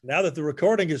Now that the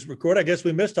recording is recorded, I guess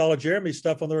we missed all of Jeremy's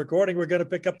stuff on the recording. We're going to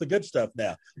pick up the good stuff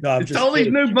now. No, I'm It's just all these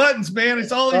kidding. new buttons, man.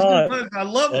 It's all these new buttons. I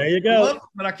love There them. you I love go. them,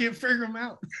 but I can't figure them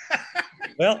out.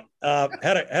 Well,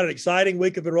 had an exciting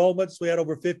week of enrollments. We had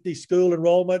over 50 school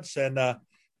enrollments, and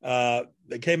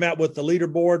they came out with the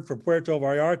leaderboard for Puerto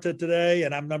Vallarta today,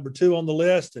 and I'm number 2 on the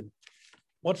list. And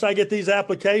once I get these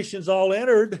applications all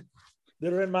entered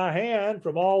that are in my hand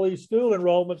from all these school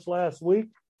enrollments last week,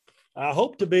 I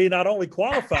hope to be not only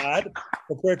qualified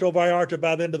for Puerto Vallarta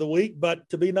by the end of the week, but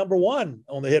to be number 1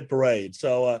 on the hit parade.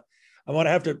 So I'm going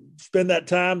to have to spend that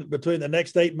time between the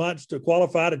next 8 months to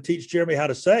qualify to teach Jeremy how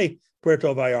to say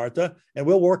Puerto Vallarta, and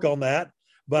we'll work on that.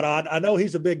 But I know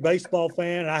he's a big baseball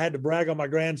fan, and I had to brag on my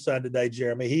grandson today,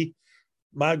 Jeremy.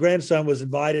 My grandson was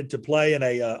invited to play in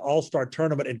a all-star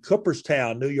tournament in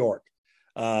Cooperstown, New York,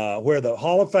 where the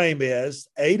Hall of Fame is.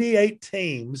 88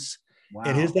 teams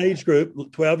in his age group,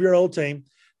 12-year-old team.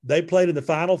 They played in the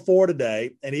Final Four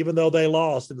today, and even though they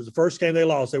lost, it was the first game they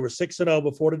lost. They were 6-0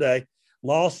 before today,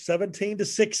 lost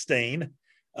 17-16.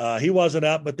 He wasn't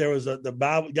up, but there was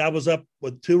the guy was up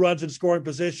with 2 runs in scoring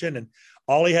position, and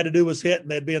all he had to do was hit, and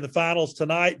they'd be in the finals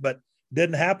tonight, but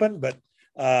didn't happen. But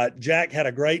Jack had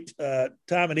a great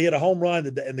time, and he hit a home run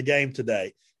in the game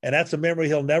today. And that's a memory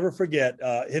he'll never forget,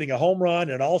 hitting a home run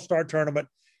in an all-star tournament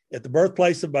at the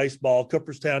birthplace of baseball,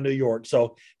 Cooperstown, New York.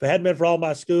 So if it hadn't been for all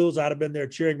my schools, I'd have been there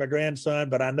cheering my grandson.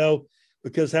 But I know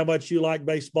because how much you like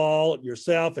baseball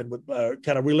yourself and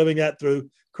kind of reliving that through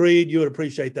Creed, you would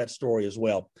appreciate that story as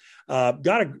well. Got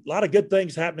a lot of good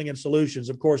things happening in Solutions.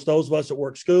 Of course, those of us that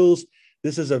work schools,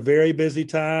 this is a very busy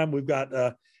time. We've got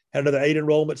had another 8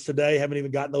 enrollments today. Haven't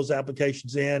even gotten those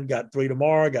applications in. Got 3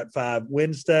 tomorrow. Got 5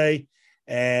 Wednesday.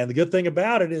 And the good thing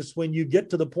about it is when you get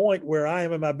to the point where I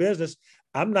am in my business,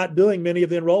 I'm not doing many of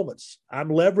the enrollments. I'm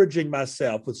leveraging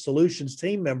myself with Solutions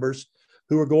team members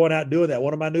who are going out doing that.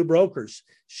 One of my new brokers,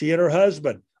 she and her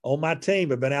husband on my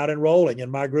team have been out enrolling in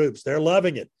my groups. They're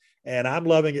loving it, and I'm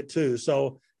loving it too.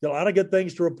 So a lot of good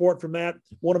things to report from that.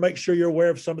 Want to make sure you're aware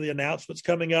of some of the announcements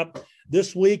coming up.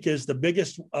 This week is the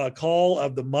biggest call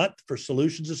of the month for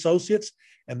Solutions Associates,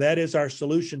 and that is our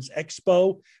Solutions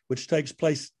Expo, which takes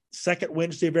place second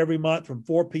Wednesday of every month from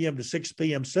 4 p.m. to 6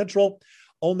 p.m. Central.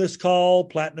 On this call,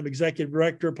 Platinum Executive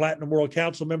Director, Platinum World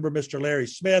Council member, Mr. Larry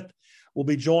Smith, will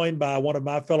be joined by one of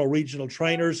my fellow regional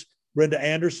trainers, Brenda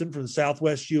Anderson from the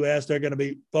Southwest U.S. They're going to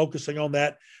be focusing on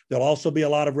that. There'll also be a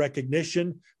lot of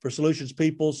recognition for Solutions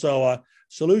people. So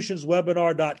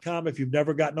solutionswebinar.com, if you've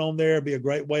never gotten on there, it'd be a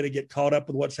great way to get caught up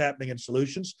with what's happening in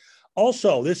Solutions.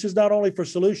 Also, this is not only for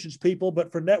Solutions people,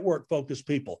 but for network-focused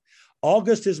people.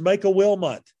 August is Make a Will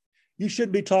Month. You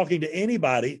shouldn't be talking to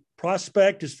anybody,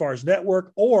 prospect as far as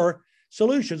network or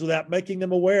Solutions, without making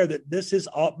them aware that this is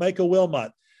Make a Will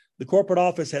Month. The corporate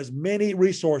office has many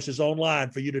resources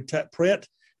online for you to print,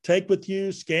 take with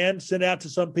you, scan, send out to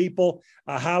some people.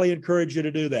 I highly encourage you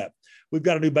to do that. We've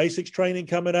got a new basics training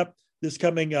coming up this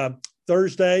coming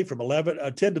Thursday from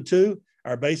 10 to 2,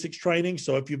 our basics training.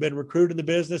 So if you've been recruiting the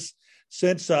business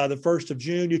since the 1st of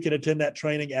June, you can attend that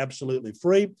training absolutely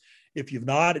free. If you've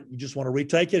not, you just want to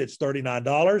retake it, it's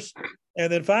 $39. And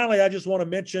then finally, I just want to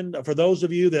mention for those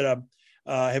of you that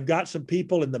have got some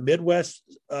people in the Midwest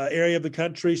area of the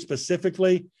country,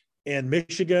 specifically in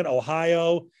Michigan,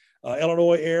 Ohio,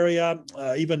 Illinois area,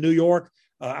 even New York.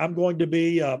 I'm going to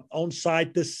be on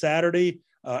site this Saturday.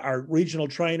 Our regional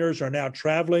trainers are now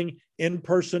traveling in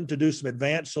person to do some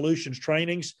advanced solutions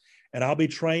trainings. And I'll be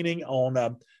training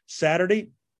on Saturday,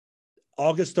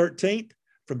 August 13th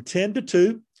from 10 to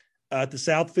 2 at the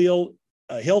Southfield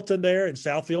Hilton there in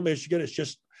Southfield, Michigan. It's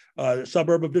just a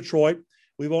suburb of Detroit.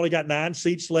 We've only got 9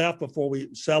 seats left before we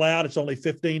sell out. It's only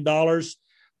 $15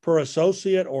 per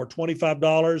associate or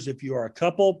 $25 if you are a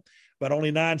couple, but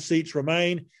only 9 seats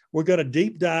remain. We're going to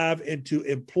deep dive into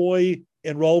employee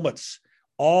enrollments.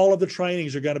 All of the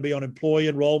trainings are going to be on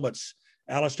employee enrollments.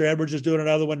 Alistair Edwards is doing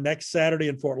another one next Saturday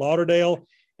in Fort Lauderdale.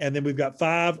 And then we've got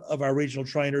 5 of our regional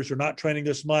trainers who are not training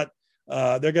this month.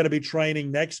 They're going to be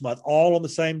training next month, all on the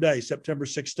same day, September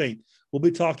 16th. We'll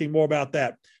be talking more about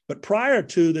that. But prior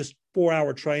to this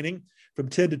 4-hour training from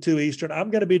 10 to 2 Eastern, I'm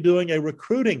going to be doing a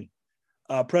recruiting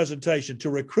presentation to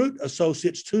recruit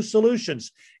associates to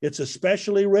Solutions. It's a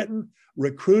specially written,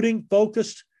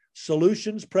 recruiting-focused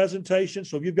solutions presentation.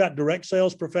 So if you've got direct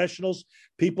sales professionals,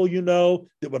 people you know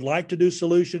that would like to do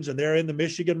solutions, and they're in the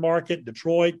Michigan market,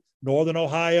 Detroit, Northern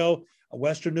Ohio,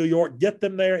 Western New York, get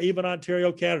them there, even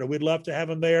Ontario, Canada. We'd love to have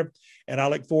them there. And I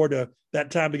look forward to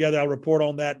that time together. I'll report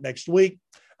on that next week.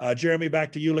 Jeremy,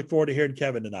 back to you. Look forward to hearing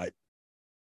Kevin tonight.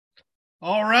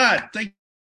 All right. Thank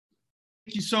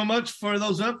you so much for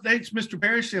those updates, Mr.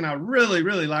 Parrish, and I really,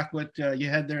 really like what you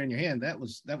had there in your hand. That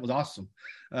was awesome.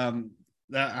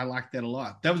 I like that a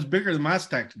lot. That was bigger than my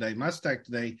stack today. My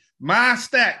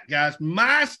stack, guys,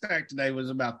 my stack today was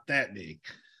about that big.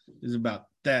 It was about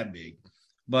that big.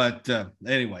 But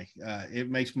anyway, it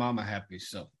makes Mama happy,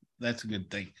 so that's a good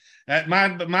thing.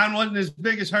 Mine wasn't as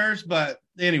big as hers, but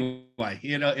anyway,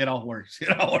 it all works.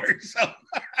 It all works. So,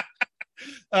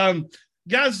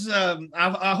 guys,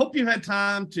 I hope you had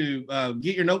time to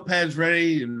get your notepads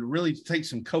ready and really take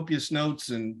some copious notes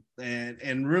and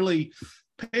really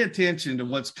pay attention to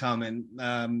what's coming,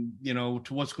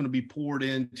 to what's going to be poured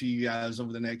into you guys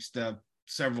over the next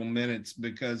several minutes,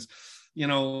 because,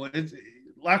 it's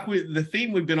like the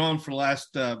theme we've been on for the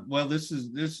last, this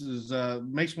is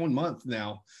makes 1 month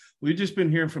now. We've just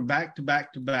been hearing from back to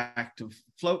back to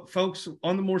folks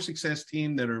on the More Success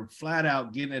team that are flat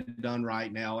out getting it done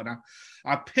right now. And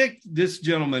I picked this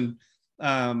gentleman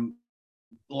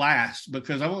last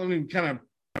because I want to kind of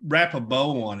wrap a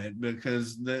bow on it,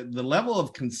 because the level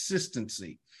of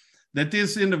consistency that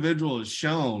this individual has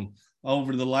shown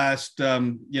over the last,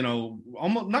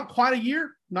 almost not quite a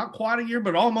year,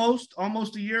 but almost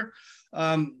a year,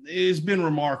 has been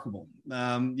remarkable.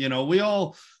 We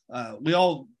all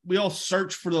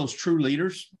search for those true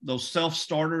leaders, those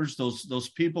self-starters, those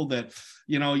people that,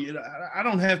 I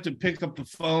don't have to pick up the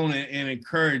phone and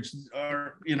encourage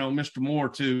Mr. Moore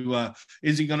to,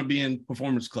 is he going to be in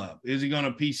Performance Club? Is he going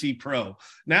to PC Pro?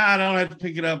 Now I don't have to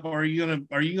pick it up. Are you going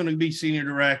to be senior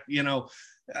direct?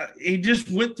 He just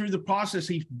went through the process.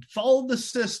 He followed the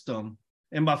system,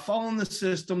 and by following the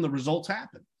system, the results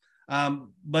happen.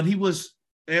 But he was,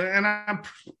 and I'm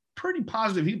pretty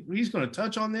positive he's going to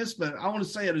touch on this, but I want to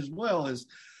say it as well, is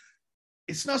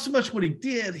it's not so much what he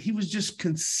did. He was just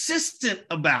consistent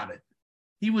about it.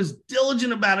 He was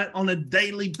diligent about it on a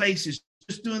daily basis,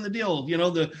 just doing the deal.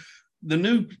 The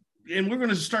new, and we're going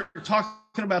to start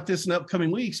talking about this in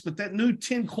upcoming weeks, but that new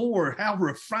 10 core, how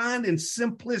refined and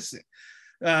simplistic.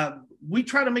 We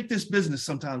try to make this business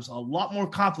sometimes a lot more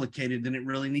complicated than it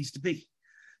really needs to be.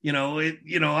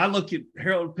 I look at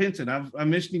Harold Pinton. I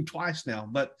mentioned him twice now,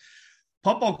 but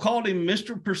Papa called him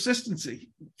Mr.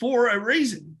 Persistency for a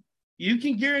reason. You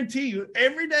can guarantee you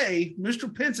every day,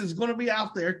 Mr. Pinton is going to be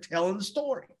out there telling the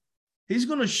story. He's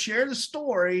going to share the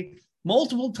story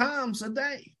multiple times a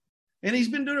day. And he's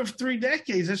been doing it for 3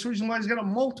 decades. That's the reason why he's got a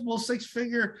multiple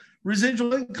 6-figure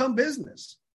residual income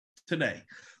business today.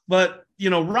 But,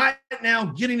 right now,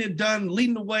 getting it done,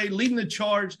 leading the way, leading the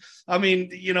charge. I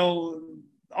mean,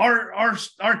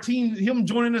 our team, him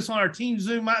joining us on our team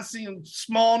Zoom might seem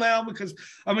small now, because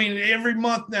every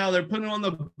month now they're putting on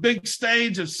the big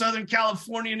stage of Southern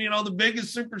California, and the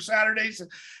biggest Super Saturdays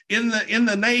in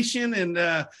the nation, and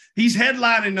he's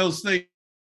headlining those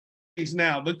things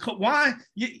now. But why?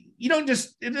 You don't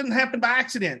just, it doesn't happen by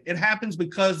accident. It happens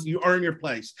because you earn your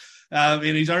place, and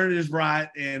he's earned his right.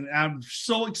 And I'm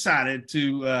so excited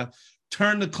to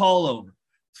turn the call over.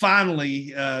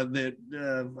 Finally,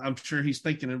 I'm sure he's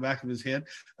thinking in the back of his head,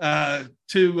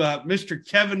 to Mr.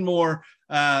 Kevin Moore,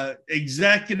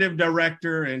 Executive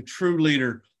Director and true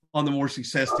leader on the More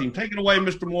Success team. Take it away,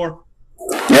 Mr. Moore.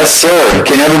 Yes, sir.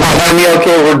 Can everyone hear me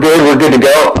okay? We're good to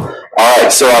go. All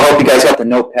right, so I hope you guys got the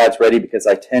notepads ready, because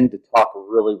I tend to talk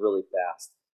really, really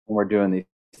fast when we're doing these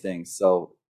things.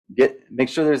 So make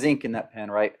sure there's ink in that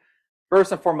pen, right?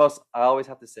 First and foremost, I always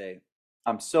have to say,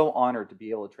 I'm so honored to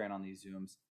be able to train on these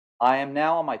Zooms. I am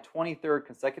now on my 23rd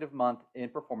consecutive month in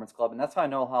Performance Club, and that's how I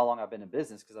know how long I've been in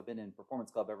business, because I've been in Performance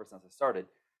Club ever since I started.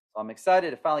 So I'm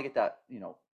excited to finally get that,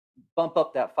 bump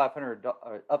up to that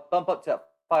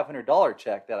 $500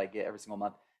 check that I get every single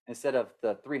month instead of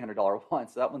the $300 one.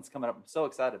 So that one's coming up. I'm so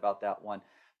excited about that one.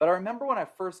 But I remember when I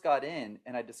first got in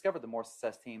and I discovered the More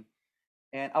Success team,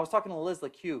 and I was talking to Liz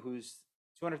LeCue, who's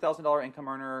 $200,000 income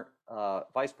earner,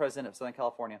 vice president of Southern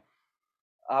California.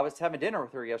 I was having dinner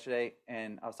with her yesterday,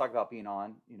 and I was talking about being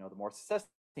on, the More Success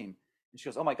team. And she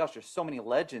goes, "Oh my gosh, there's so many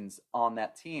legends on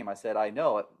that team." I said, "I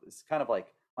know." It was kind of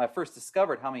like when I first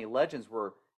discovered how many legends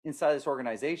were inside this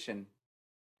organization.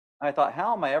 I thought,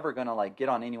 how am I ever going to get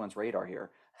on anyone's radar here?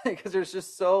 Because there's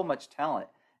just so much talent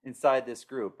inside this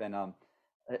group. And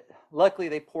luckily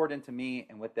they poured into me.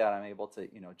 And with that, I'm able to,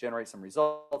 generate some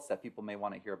results that people may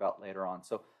want to hear about later on.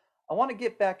 So I want to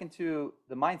get back into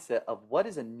the mindset of what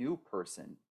is a new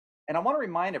person. And I want to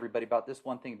remind everybody about this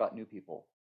one thing about new people.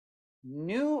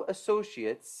 New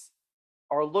associates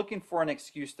are looking for an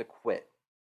excuse to quit.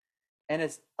 And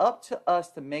it's up to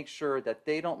us to make sure that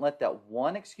they don't let that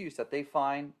one excuse that they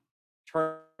find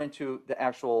turn into the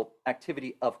actual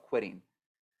activity of quitting.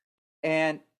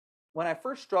 And when I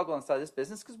first struggled inside this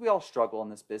business, because we all struggle in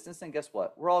this business, and guess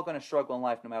what? We're all going to struggle in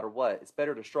life no matter what. It's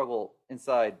better to struggle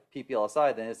inside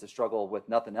PPLSI than it is to struggle with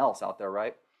nothing else out there,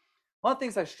 right? One of the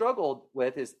things I struggled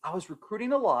with is I was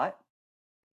recruiting a lot,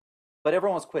 but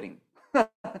everyone was quitting.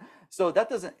 So that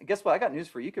doesn't, guess what? I got news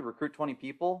for you. You could recruit 20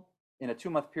 people in a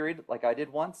 2-month period like I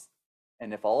did once.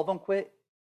 And if all of them quit,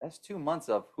 that's 2 months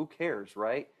of who cares,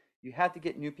 right? You had to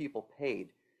get new people paid.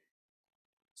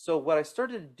 So what I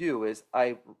started to do is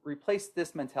I replaced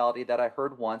this mentality that I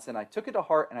heard once, and I took it to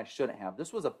heart, and I shouldn't have.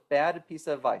 This was a bad piece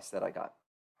of advice that I got,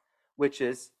 which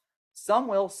is some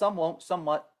will, some won't, some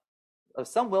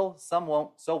will, some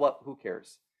won't, so what, who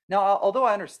cares? Now, although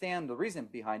I understand the reason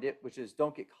behind it, which is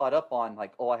don't get caught up on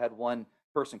like, oh, I had one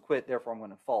person quit, therefore I'm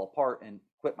going to fall apart and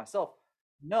quit myself.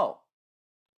 No.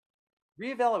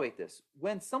 Reevaluate this.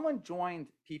 When someone joined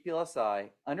PPLSI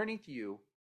underneath you,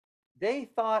 they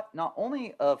thought not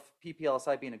only of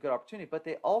PPLSI being a good opportunity, but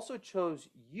they also chose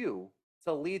you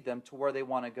to lead them to where they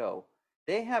want to go.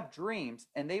 They have dreams,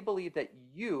 and they believe that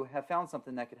you have found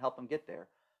something that could help them get there.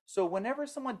 So whenever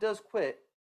someone does quit,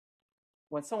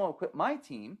 when someone will quit my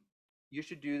team, you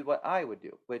should do what I would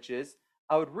do, which is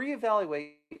I would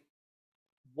reevaluate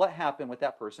what happened with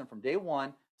that person from day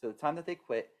one to the time that they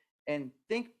quit, and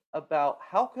think about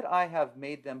how could I have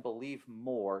made them believe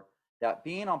more that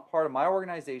being on part of my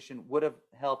organization would have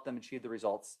helped them achieve the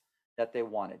results that they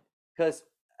wanted. Because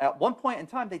at one point in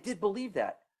time, they did believe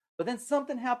that, but then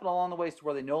something happened along the way to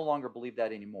where they no longer believe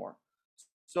that anymore.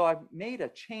 So I made a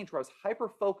change where I was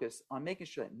hyper-focused on making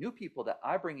sure that new people that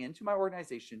I bring into my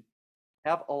organization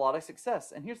have a lot of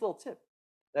success. And here's a little tip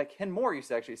that Ken Moore used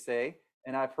to actually say,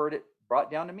 and I've heard it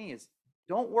brought down to me, is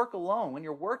don't work alone. When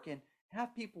you're working,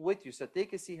 have people with you so that they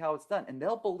can see how it's done, and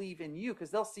they'll believe in you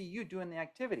because they'll see you doing the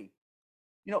activity.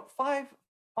 You know,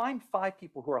 find 5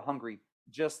 people who are hungry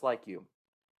just like you.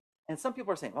 And some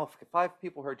people are saying, oh, 5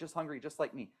 people who are just hungry just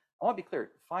like me. I want to be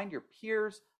clear. Find your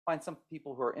peers, find some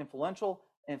people who are influential,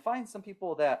 and find some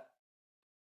people that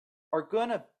are going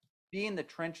to be in the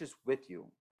trenches with you.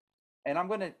 And I'm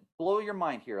going to blow your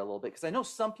mind here a little bit because I know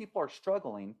some people are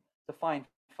struggling to find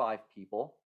 5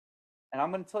 people. And I'm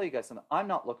going to tell you guys something. I'm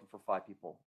not looking for 5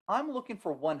 people. I'm looking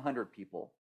for 100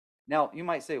 people. Now, you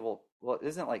might say, well,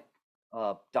 isn't like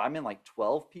Diamond like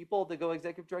 12 people to go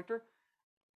executive director?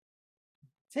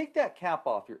 Take that cap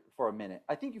off for a minute.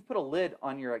 I think you've put a lid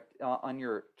on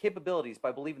your capabilities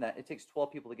by believing that it takes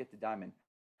 12 people to get to Diamond.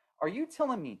 Are you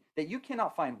telling me that you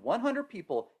cannot find 100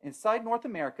 people inside North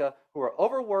America who are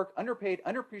overworked, underpaid,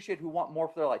 underappreciated, who want more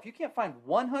for their life? You can't find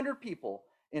 100 people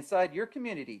inside your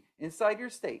community, inside your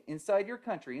state, inside your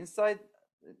country, inside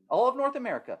all of North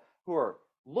America who are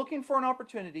looking for an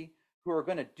opportunity, who are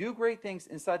going to do great things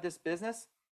inside this business?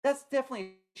 That's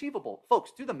definitely achievable.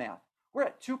 Folks, do the math. We're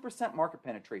at 2% market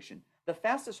penetration. The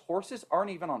fastest horses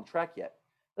aren't even on the track yet.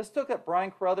 Let's look at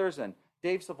Brian Carruthers and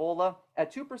Dave Savola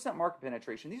at 2% market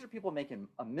penetration. These are people making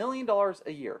 $1 million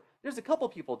a year. There's a couple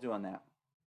people doing that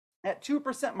at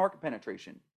 2% market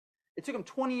penetration. It took them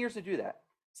 20 years to do that.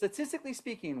 Statistically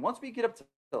speaking, once we get up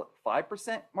to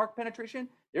 5% market penetration,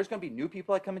 there's going to be new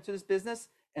people that come into this business,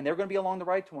 and they're going to be along the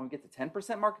ride to when we get to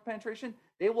 10% market penetration.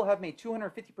 They will have made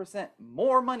 250%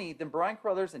 more money than Brian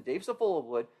Carruthers and Dave Savola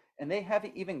would, and they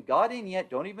haven't even got in yet,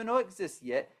 don't even know it exists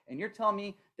yet, and you're telling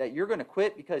me that you're going to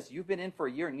quit because you've been in for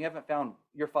a year and you haven't found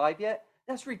your 5 yet?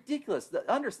 That's ridiculous.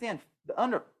 Understand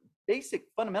the basic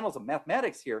fundamentals of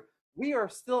mathematics here. We are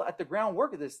still at the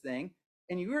groundwork of this thing,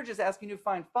 and you were just asking you to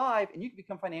find 5, and you can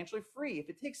become financially free. If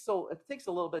it takes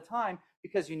a little bit of time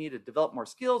because you need to develop more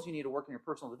skills, you need to work on your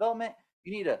personal development,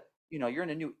 you need to, you're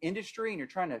in a new industry and you're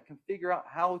trying to figure out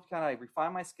how can I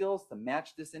refine my skills to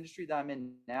match this industry that I'm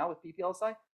in now with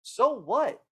PPLSI. So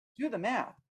what? Do the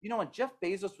math. When Jeff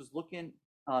Bezos was looking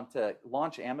to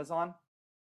launch Amazon,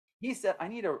 he said, I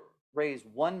need to raise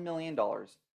 $1 million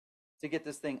to get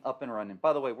this thing up and running.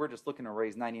 By the way, we're just looking to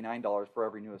raise $99 for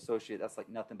every new associate. That's like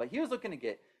nothing. But he was looking to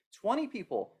get 20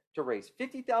 people to raise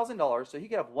 $50,000 so he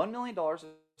could have $1 million to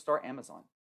start Amazon.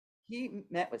 He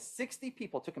met with 60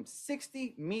 people. It took him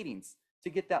 60 meetings to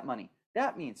get that money.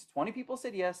 That means 20 people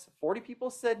said yes, 40 people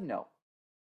said no.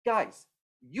 Guys,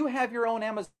 you have your own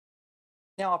Amazon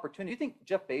now opportunity. You think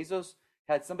Jeff Bezos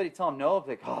had somebody tell him no?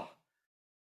 Like,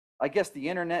 I guess the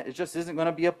internet isn't going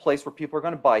to be a place where people are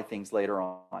going to buy things later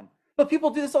on. But people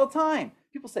do this all the time.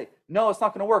 People say, no, it's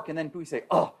not going to work. And then we say,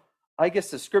 I guess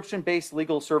subscription-based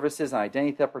legal services and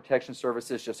identity theft protection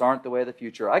services just aren't the way of the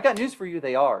future. I got news for you.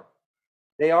 They are.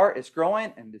 It's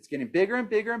growing, and it's getting bigger and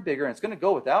bigger and bigger, and it's going to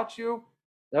go without you.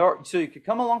 So you could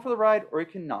come along for the ride or you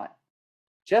cannot.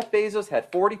 Jeff Bezos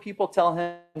had 40 people tell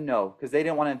him no because they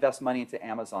didn't want to invest money into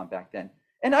Amazon back then.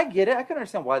 And I get it. I can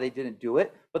understand why they didn't do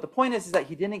it. But the point is that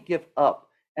he didn't give up.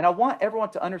 And I want everyone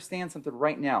to understand something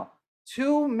right now.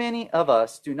 Too many of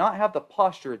us do not have the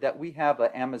posture that we have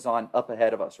at Amazon up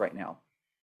ahead of us right now.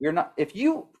 We're not, if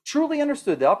you truly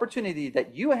understood the opportunity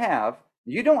that you have,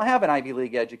 you don't have an Ivy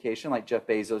League education like Jeff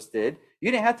Bezos did.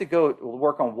 You didn't have to go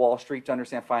work on Wall Street to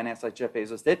understand finance like Jeff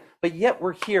Bezos did. But yet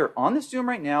we're here on the Zoom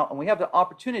right now, and we have the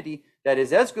opportunity that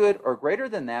is as good or greater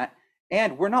than that.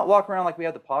 And we're not walking around like we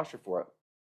have the posture for it.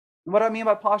 And what I mean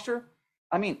by posture?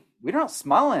 I mean, we're not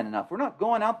smiling enough. We're not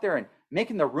going out there and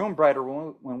making the room brighter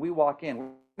when we walk in. We're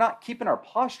not keeping our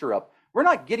posture up. We're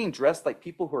not getting dressed like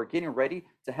people who are getting ready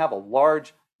to have a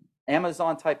large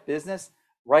Amazon type business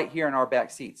right here in our back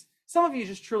seats. Some of you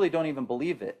just truly don't even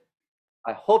believe it.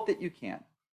 I hope that you can.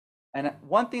 And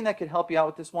one thing that could help you out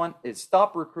with this one is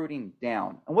stop recruiting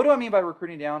down. And what do I mean by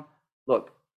recruiting down?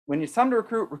 Look, when it's time to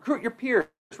recruit your peers,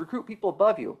 recruit people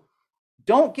above you.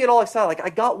 Don't get all excited like I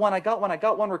got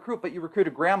one recruit, but you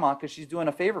recruited grandma because she's doing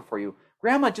a favor for you.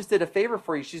 Grandma just did a favor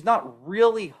for you. She's not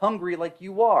really hungry like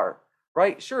you are,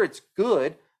 right? Sure, it's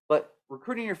good, but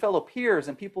recruiting your fellow peers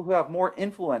and people who have more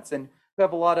influence and who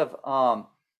have a lot of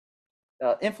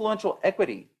influential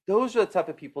equity, those are the type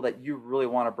of people that you really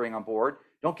want to bring on board.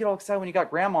 Don't get all excited when you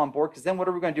got grandma on board, because then what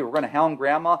are we going to do? We're going to hound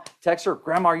grandma, text her,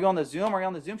 Grandma, are you on the Zoom? Are you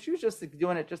on the Zoom? She was just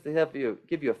doing it just to help you,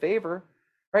 give you a favor,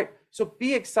 right? So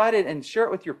be excited and share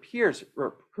it with your peers,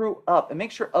 recruit up, and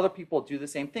make sure other people do the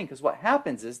same thing. Because what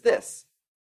happens is this: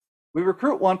 we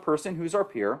recruit one person who's our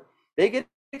peer, they get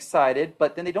excited,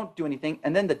 but then they don't do anything,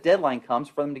 and then the deadline comes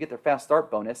for them to get their fast start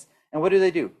bonus. And what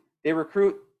do? They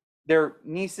recruit their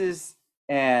nieces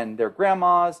and their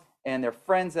grandmas and their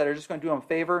friends that are just going to do them a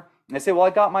favor. And they say, well, I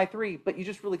got my 3, but you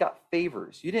just really got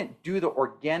favors. You didn't do the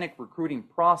organic recruiting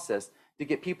process to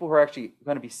get people who are actually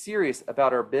going to be serious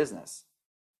about our business.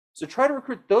 So try to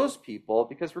recruit those people,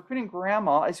 because recruiting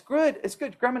grandma is good. It's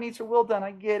good. Grandma needs her will done.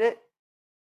 I get it.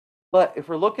 But if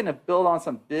we're looking to build on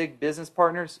some big business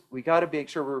partners, we got to make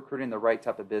sure we're recruiting the right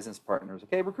type of business partners.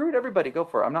 Okay, recruit everybody. Go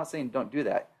for it. I'm not saying don't do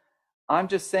that. I'm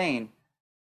just saying,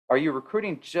 are you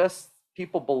recruiting just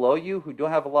people below you who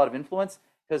don't have a lot of influence?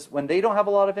 Because when they don't have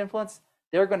a lot of influence,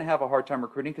 they're going to have a hard time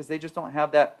recruiting because they just don't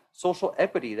have that social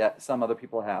equity that some other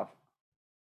people have.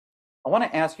 I want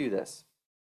to ask you this.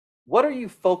 What are you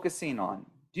focusing on?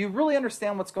 Do you really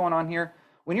understand what's going on here?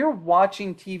 When you're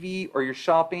watching TV or you're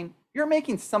shopping, you're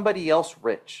making somebody else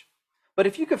rich. But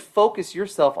if you could focus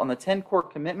yourself on the 10 core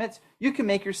commitments, you can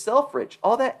make yourself rich.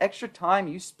 All that extra time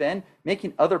you spend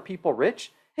making other people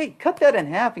rich, hey, cut that in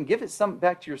half and give it some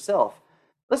back to yourself.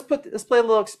 Let's play a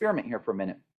little experiment here for a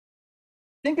minute.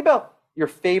 Think about your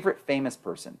favorite famous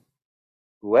person,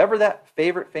 whoever that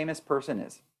favorite famous person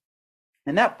is.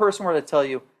 And that person were to tell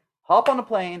you, hop on a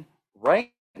plane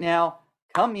right now,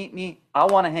 come meet me, I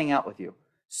want to hang out with you.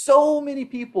 So many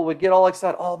people would get all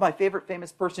excited. Oh, my favorite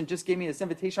famous person just gave me this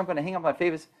invitation. I'm going to hang out with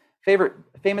my favorite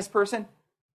famous person.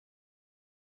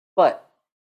 But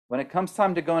when it comes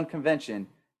time to go on convention,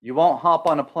 you won't hop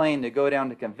on a plane to go down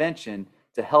to convention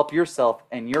to help yourself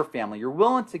and your family. You're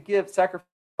willing to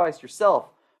sacrifice yourself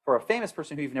for a famous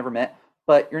person who you've never met,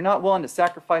 but you're not willing to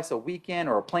sacrifice a weekend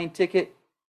or a plane ticket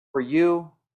for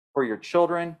you, for your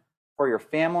children, for your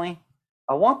family.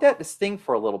 I want that to sting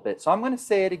for a little bit, so I'm going to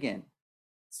say it again.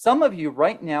 Some of you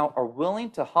right now are willing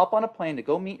to hop on a plane to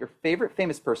go meet your favorite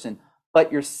famous person,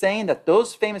 but you're saying that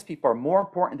those famous people are more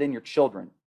important than your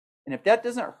children. And if that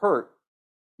doesn't hurt,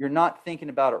 you're not thinking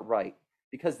about it right,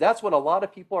 because that's what a lot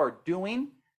of people are doing.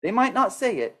 They might not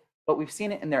say it, but we've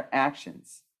seen it in their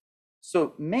actions.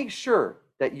 So make sure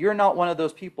that you're not one of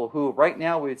those people who right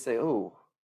now we would say, oh,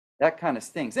 that kind of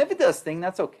stings. If it does sting,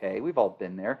 that's okay. We've all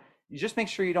been there. You just make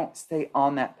sure you don't stay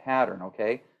on that pattern,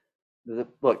 okay?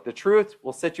 Look, the truth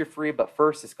will set you free, but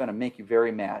first it's going to make you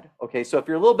very mad, okay? So if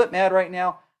you're a little bit mad right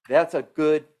now, that's a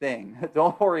good thing.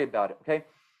 Don't worry about it, okay?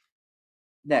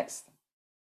 Next.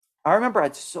 I remember I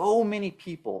had so many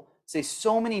people say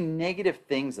so many negative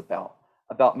things about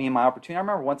me and my opportunity. I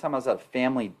remember one time I was at a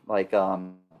family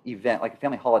event, like a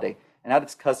family holiday, and I had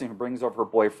this cousin who brings over her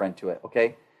boyfriend to it,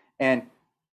 okay? And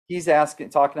he's talking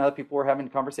to other people, we're having a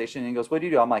conversation, and he goes, what do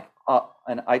you do? I'm like,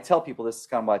 and I tell people, this is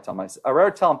kind of what I tell them. I rather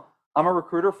tell them I'm a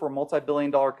recruiter for a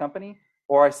multi-billion-dollar company,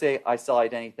 or I say I sell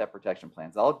identity theft protection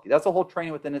plans. That's a whole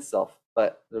training within itself,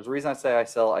 but there's a reason I say I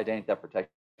sell identity theft protection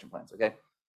plans, okay?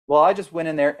 Well, I just went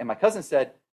in there, and my cousin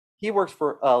said he works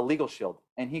for Legal Shield,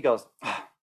 and he goes,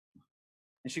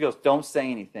 and she goes, don't say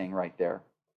anything right there.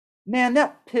 Man,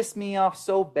 that pissed me off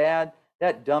so bad,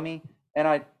 that dummy. And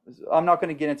I'm not going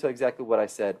to get into exactly what I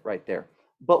said right there.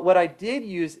 But what I did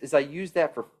use is I used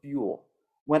that for fuel.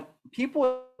 When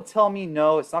people tell me,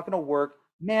 no, it's not going to work,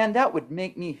 man, that would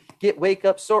make me wake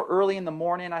up so early in the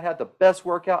morning. I'd have the best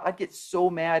workout. I'd get so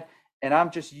mad, and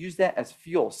I'm just use that as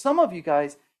fuel. Some of you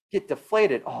guys get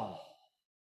deflated.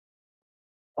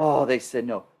 Oh, they said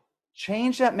no.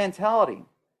 Change that mentality.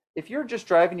 If you're just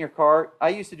driving your car, I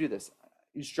used to do this. I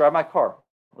used to drive my car.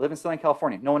 I live in Southern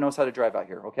California. No one knows how to drive out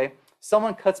here, okay?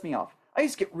 Someone cuts me off. I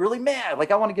used to get really mad,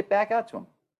 like I want to get back out to them.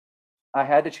 I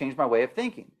had to change my way of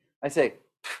thinking. I say,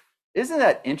 isn't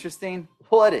that interesting?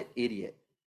 What an idiot.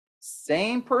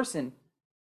 Same person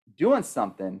doing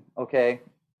something, okay?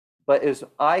 But it was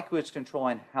I who was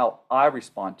controlling how I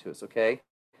respond to it, okay?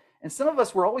 And some of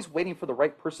us, we're always waiting for the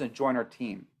right person to join our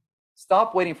team.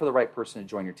 Stop waiting for the right person to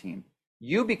join your team.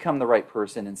 You become the right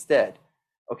person instead.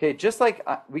 Okay, just like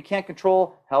we can't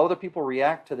control how other people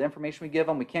react to the information we give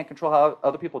them, we can't control how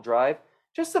other people drive.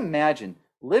 Just imagine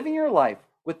living your life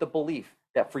with the belief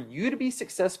that for you to be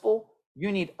successful,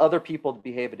 you need other people to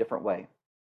behave a different way.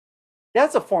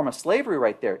 That's a form of slavery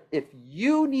right there. If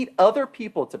you need other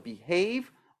people to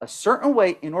behave a certain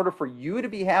way in order for you to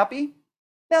be happy,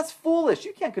 that's foolish.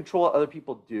 You can't control what other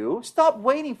people do. Stop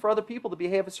waiting for other people to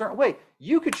behave a certain way.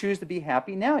 You could choose to be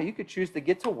happy now. You could choose to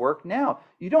get to work now.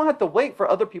 You don't have to wait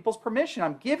for other people's permission.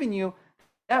 I'm giving you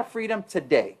that freedom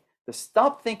today to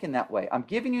stop thinking that way. I'm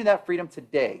giving you that freedom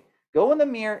today. Go in the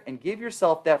mirror and give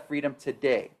yourself that freedom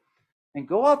today. And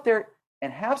go out there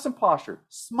and have some posture.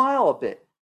 Smile a bit.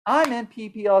 I'm in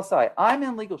PPLSI. I'm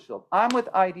in Legal Shield. I'm with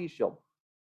ID Shield.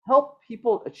 Help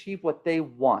people achieve what they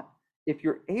want. If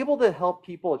you're able to help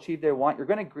people achieve their want, you're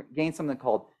going to gain something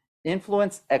called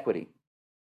influence equity.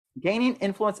 Gaining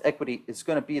influence equity is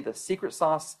going to be the secret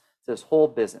sauce to this whole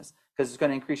business because it's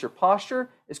going to increase your posture,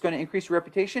 it's going to increase your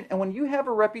reputation. And when you have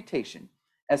a reputation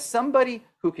as somebody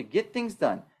who could get things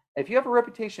done, if you have a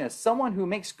reputation as someone who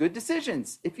makes good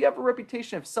decisions, if you have a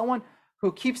reputation of someone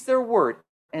who keeps their word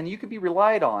and you can be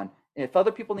relied on, and if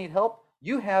other people need help,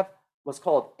 you have what's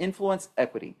called influence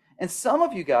equity. And some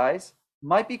of you guys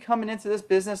might be coming into this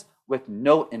business with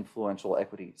no influential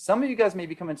equity. Some of you guys may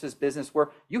be coming into this business where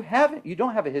you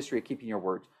don't have a history of keeping your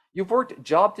word. You've worked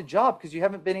job to job because you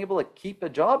haven't been able to keep a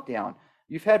job down.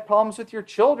 You've had problems with your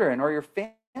children or your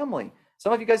family.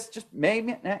 Some of you guys just may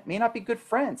not be good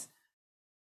friends.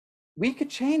 We could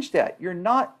change that. You're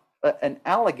not an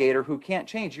alligator who can't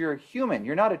change. You're a human.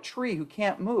 You're not a tree who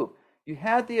can't move. You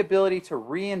have the ability to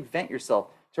reinvent yourself,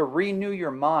 to renew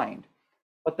your mind.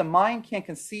 But the mind can't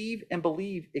conceive and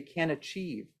believe it can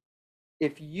achieve.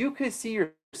 If you could see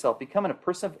yourself becoming a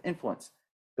person of influence,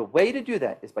 the way to do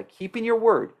that is by keeping your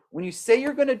word. When you say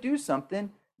you're going to do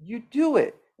something, you do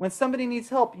it. When somebody needs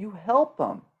help, you help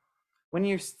them. When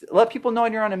you let people know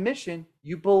you're on a mission,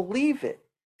 you believe it.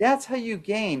 That's how you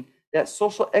gain that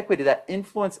social equity, that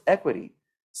influence equity.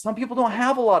 Some people don't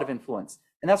have a lot of influence,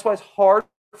 and that's why it's hard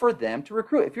for them to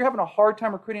recruit. If you're having a hard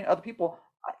time recruiting other people,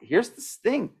 here's this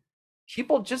thing.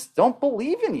 People just don't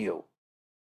believe in you.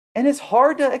 And it's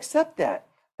hard to accept that,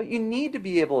 but you need to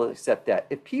be able to accept that.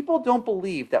 If people don't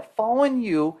believe that following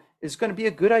you is going to be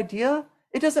a good idea,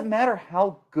 it doesn't matter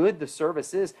how good the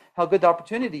service is, how good the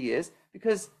opportunity is,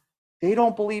 because they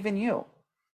don't believe in you.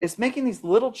 It's making these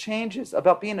little changes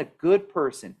about being a good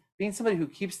person, being somebody who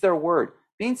keeps their word,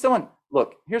 being someone,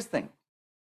 look, here's the thing.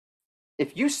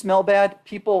 If you smell bad,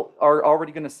 people are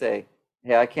already going to say,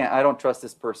 hey, I don't trust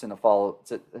this person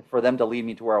for them to lead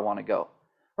me to where I want to go,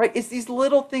 right? It's these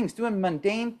little things, doing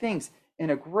mundane things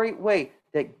in a great way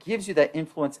that gives you that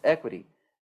influence equity.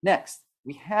 Next,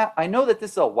 I know that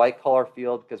this is a white collar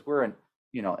field because we're in,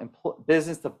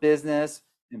 business to business,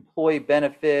 employee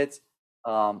benefits,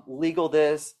 legal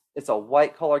this, it's a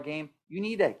white collar game. You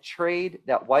need to trade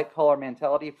that white collar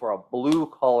mentality for a blue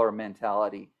collar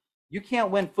mentality. You can't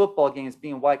win football games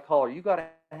being white collar. You got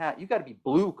to be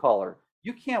blue collar.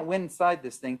 You can't win inside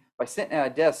this thing by sitting at a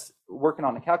desk working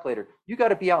on a calculator. You got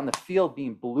to be out in the field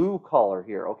being blue collar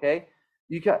here, okay?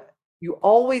 You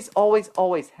always, always,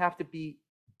 always have to be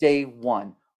day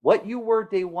one. What you were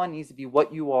day one needs to be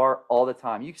what you are all the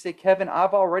time. You can say, Kevin,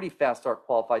 I've already fast start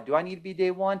qualified. Do I need to be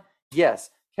day one? Yes.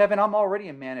 Kevin, I'm already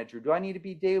a manager. Do I need to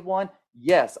be day one?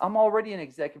 Yes. I'm already an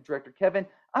executive director. Kevin,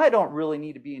 I don't really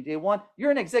need to be in day one.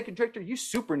 You're an executive director. You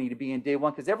super need to be in day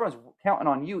one because everyone's counting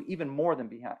on you even more than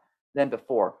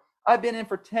before. I've been in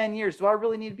for 10 years. Do I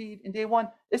really need to be in day one?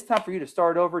 It's time for you to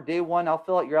start over. Day one, I'll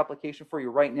fill out your application for you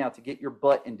right now to get your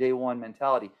butt in day one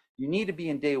mentality. You need to be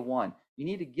in day one. You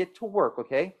need to get to work,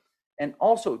 okay? And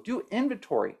also do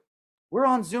inventory. We're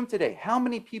on Zoom today. How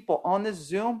many people on this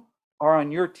Zoom are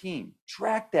on your team?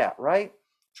 Track that, right?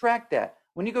 Track that.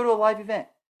 When you go to a live event,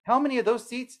 how many of those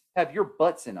seats have your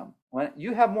butts in them? When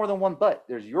you have more than one butt,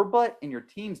 there's your butt and your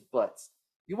team's butts.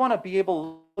 You want to be able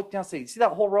to look down and say, see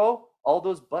that whole row? all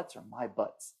those butts are my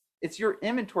butts. It's your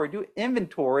inventory. Do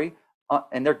inventory,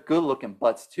 and they're good looking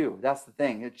butts too. That's the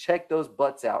thing. Check those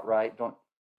butts out, right?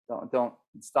 Don't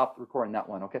stop recording that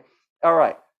one. Okay. All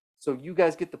right. So you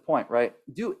guys get the point, right?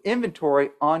 Do inventory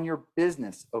on your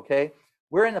business. Okay.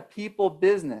 We're in a people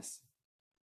business.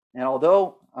 And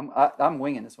although I'm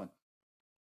winging this one,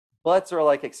 butts are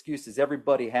like excuses.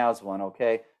 Everybody has one.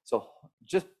 Okay. So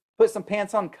just put some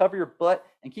pants on, cover your butt,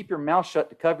 and keep your mouth shut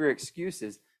to cover your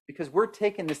excuses, because we're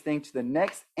taking this thing to the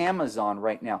next Amazon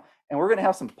right now. And we're going to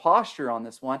have some posture on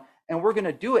this one, and we're going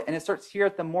to do it. And it starts here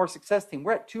at the More Success team.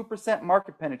 We're at 2%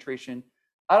 market penetration.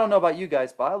 I don't know about you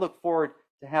guys, but I look forward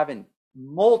to having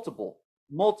multiple.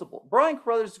 Brian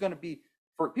Carruthers is going to be,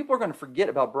 people are going to forget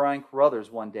about Brian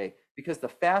Carruthers one day, because the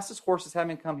fastest horses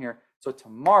haven't come here. So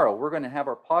tomorrow we're going to have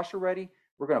our posture ready.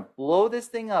 We're going to blow this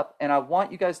thing up. And I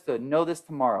want you guys to know this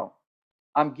tomorrow.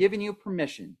 I'm giving you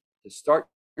permission to start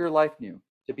your life new,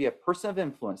 to be a person of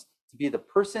influence, to be the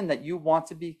person that you want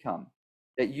to become,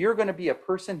 that you're going to be a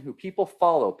person who people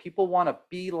follow. People want to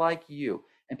be like you.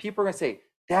 And people are going to say,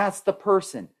 that's the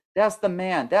person, that's the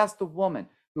man, that's the woman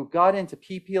who got into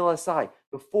PPLSI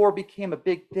before it became a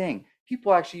big thing.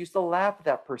 People actually used to laugh at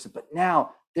that person, but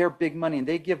now they're big money and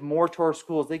they give more to our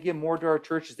schools. They give more to our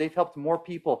churches. They've helped more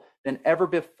people than ever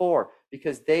before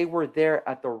because they were there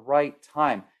at the right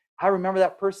time. I remember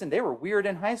that person. They were weird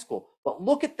in high school, but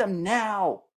look at them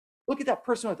now. Look at that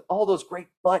person with all those great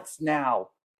butts now.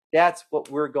 That's what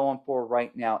we're going for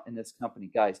right now in this company,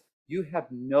 guys. You have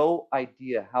no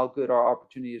idea how good our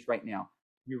opportunity is right now.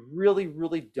 You really,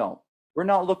 really don't. We're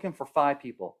not looking for 5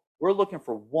 people. We're looking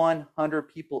for 100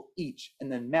 people each. And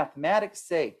then mathematics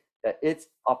say that it's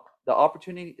up, the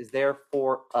opportunity is there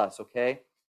for us, okay?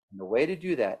 And the way to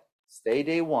do that, stay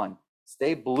day one,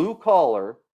 stay blue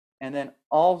collar, and then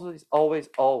always, always,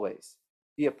 always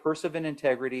be a person of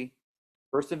integrity,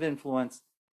 person of influence,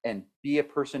 and be a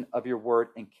person of your word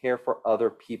and care for other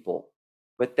people.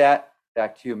 With that,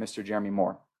 back to you, Mr. Jeremy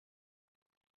Moore.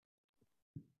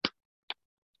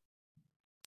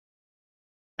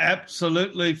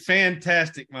 Absolutely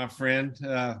fantastic, my friend.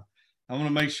 I want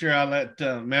to make sure I let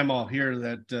Memo hear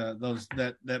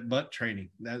that butt training.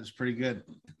 That was pretty good.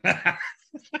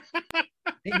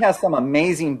 He has some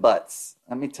amazing butts,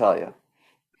 let me tell you.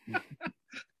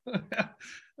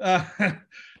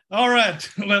 All right.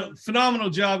 Well, phenomenal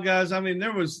job, guys. I mean,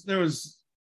 there was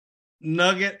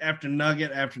nugget after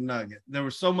nugget after nugget. There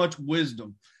was so much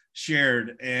wisdom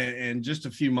shared and just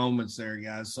a few moments there,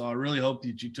 guys. So I really hope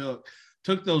that you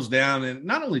took those down, and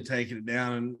not only taking it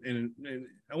down and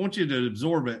I want you to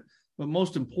absorb it, but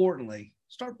most importantly,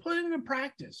 start putting it in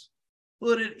practice.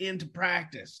 Put it into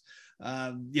practice.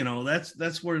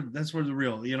 That's where the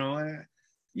real,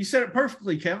 you said it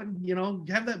perfectly, Kevin.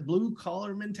 Have that blue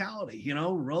collar mentality,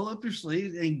 roll up your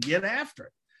sleeves and get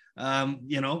after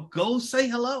it. Go say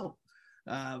hello.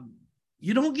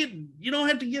 You don't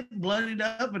have to get bloodied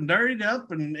up and dirtied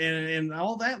up and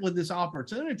all that with this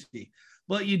opportunity,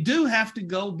 but you do have to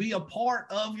go be a part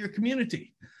of your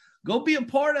community. Go be a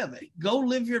part of it. Go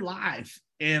live your life,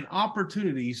 and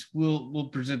opportunities will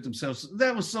present themselves.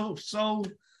 That was so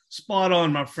spot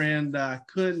on, my friend.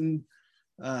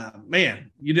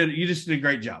 Man, you just did a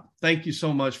great job. Thank you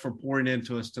so much for pouring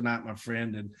into us tonight, my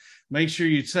friend. And make sure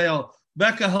you tell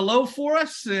Becca hello for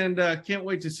us, and can't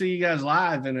wait to see you guys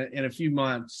live in a few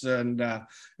months and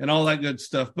all that good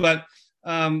stuff. But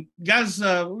guys,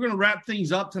 we're going to wrap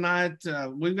things up tonight.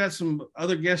 We've got some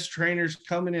other guest trainers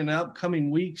coming in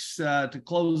upcoming weeks to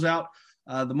close out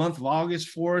the month of August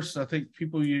for us. I think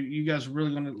people you guys are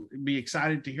really going to be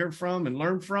excited to hear from and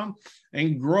learn from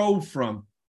and grow from.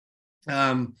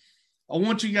 I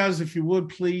want you guys, if you would,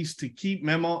 please, to keep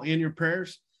Memo in your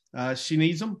prayers. She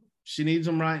needs them. She needs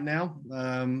them right now.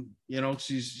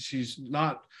 She's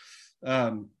not.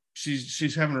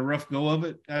 She's having a rough go of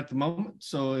it at the moment.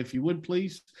 So if you would,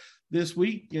 please, this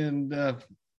week, and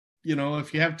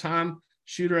if you have time,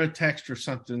 shoot her a text or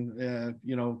something,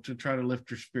 to try to lift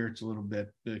her spirits a little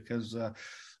bit, because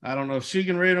I don't know if she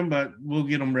can read them, but we'll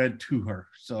get them read to her.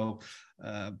 So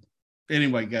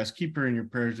anyway, guys, keep her in your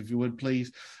prayers if you would,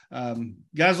 please.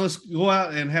 Guys, let's go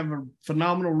out and have a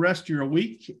phenomenal rest of your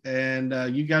week.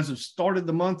 And you guys have started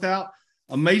the month out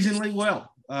amazingly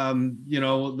well.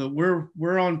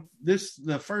 We're on this,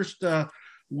 the first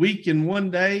week in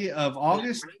one day of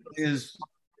August is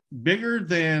bigger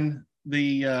than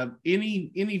the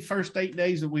any first 8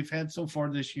 days that we've had so far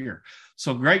this year.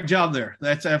 So great job there.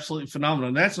 That's absolutely phenomenal.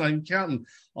 And that's not even counting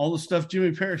all the stuff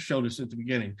Jimmy Parrish showed us at the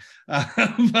beginning.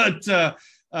 But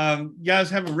guys,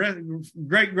 have a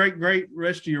great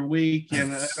rest of your week.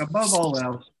 And above all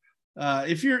else,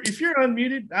 If you're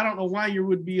unmuted, I don't know why you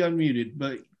would be unmuted,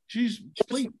 but please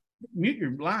mute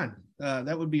your line.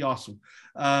 That would be awesome.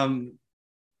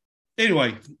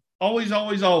 Anyway,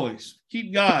 always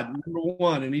keep God number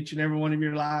one in each and every one of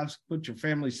your lives. Put your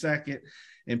family second,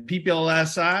 and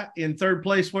PPLSI in third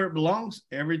place where it belongs.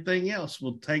 Everything else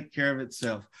will take care of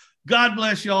itself. God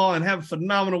bless y'all and have a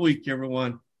phenomenal week,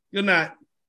 everyone. Good night.